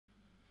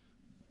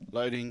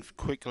Loading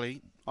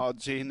quickly.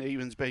 Odds in,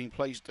 evens being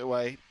placed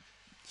away.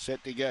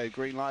 Set to go.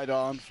 Green light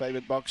on.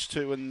 Favoured box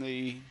 2 in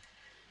the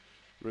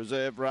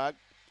reserve rug.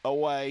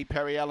 Away.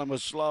 Perry Allen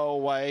was slow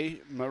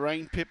away.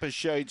 Marine Pippa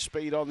showed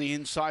speed on the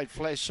inside.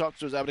 Flash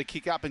Sox was able to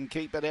kick up and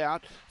keep it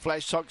out.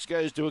 Flash Sox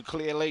goes to a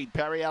clear lead.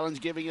 Perry Allen's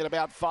giving it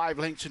about 5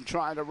 lengths and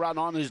trying to run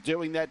on. Is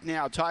doing that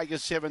now. Tiger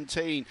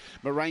 17.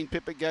 Marine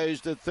Pippa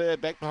goes to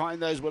third. Back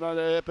behind those Winona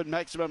Earp and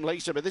Maximum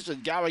Lisa. But this is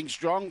going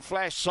strong.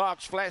 Flash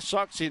Sox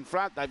in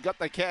front. They've got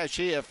the cash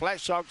here.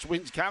 Flash Sox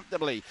wins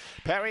comfortably.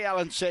 Perry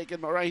Allen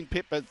second. Marine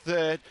Pippa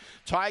third.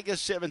 Tiger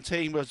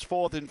 17 was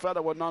fourth in front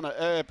of Winona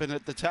Earp. And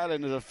at the tail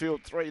end of the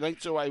field, 3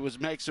 lengths away was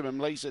Maximum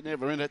Lisa,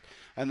 never in it,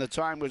 and the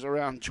time was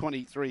around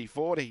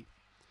 23:40.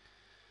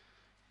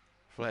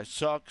 Flash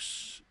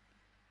Sox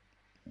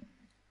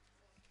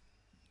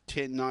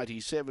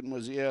 10.97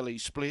 was the early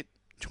split,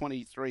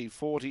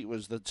 23:40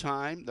 was the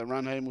time. The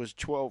run home was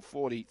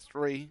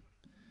 12:43.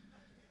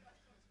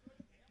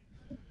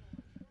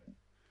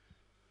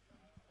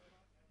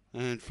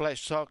 And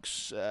Flash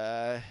Sox,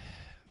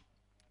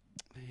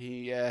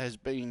 he has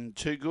been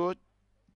too good.